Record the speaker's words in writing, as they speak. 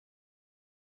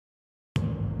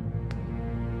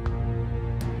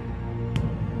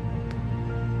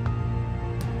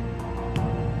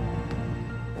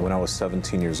was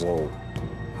 17 years old,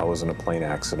 I was in a plane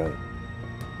accident.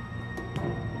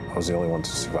 I was the only one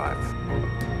to survive.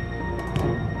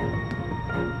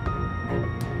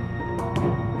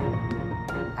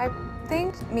 I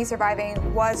think me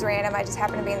surviving was random. I just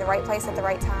happened to be in the right place at the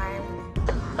right time.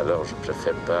 Alors, je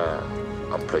préfère pas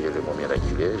employer le mot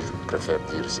miraculeux, je préfère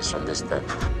dire c'est son destin.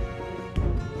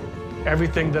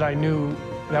 Everything that I knew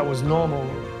that was normal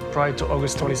prior to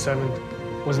August 27th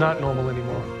was not normal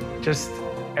anymore. Just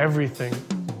everything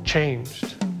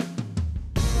changed.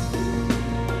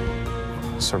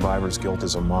 Survivor's guilt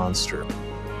is a monster.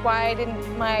 Why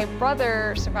didn't my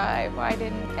brother survive? Why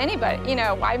didn't anybody? You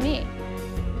know, why me?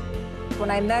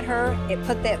 When I met her, it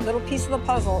put that little piece of the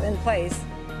puzzle in place.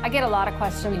 I get a lot of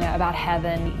questions, about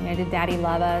heaven. Did Daddy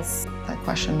love us? That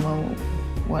question, well,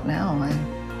 what now?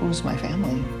 Who's my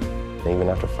family? Even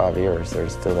after 5 years,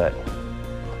 there's still that,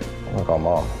 look, I'm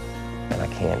off, and I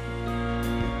can't.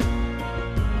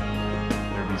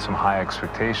 There'd be some high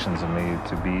expectations of me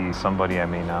to be somebody I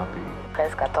may not be.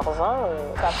 13-14 ans,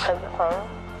 après,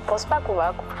 pense pas qu'on va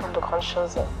accomplir de grandes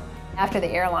choses. After the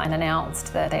airline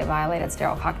announced that they violated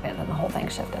sterile cockpit, then the whole thing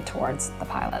shifted towards the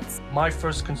pilots. My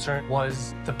first concern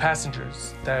was the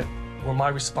passengers that were my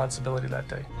responsibility that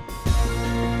day.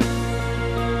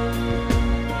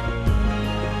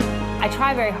 I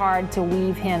try very hard to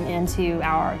weave him into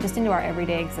our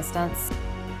everyday existence.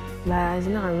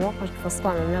 Généralement, quand je pense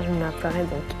pas à ma mère, je me mets à pleurer,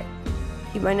 donc.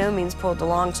 He by no means pulled the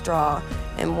long straw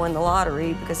and won the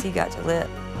lottery because he got to live.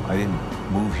 I didn't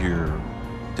move here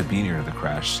to be near the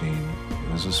crash scene.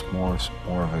 It was just more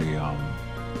of a,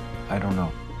 I don't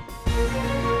know.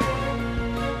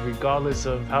 Regardless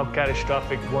of how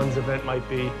catastrophic one's event might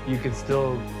be, you can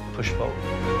still push forward.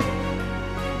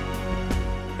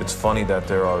 It's funny that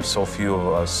there are so few of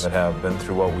us that have been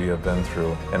through what we have been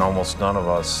through, and almost none of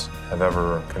us have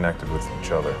ever connected with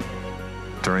each other.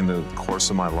 During the course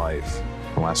of my life,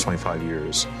 the last 25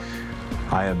 years,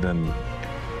 I have been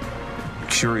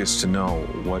curious to know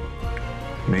what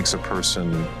makes a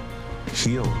person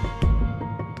heal.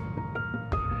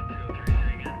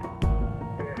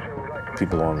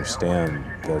 People don't understand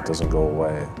that it doesn't go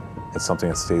away. It's something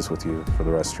that stays with you for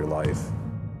the rest of your life.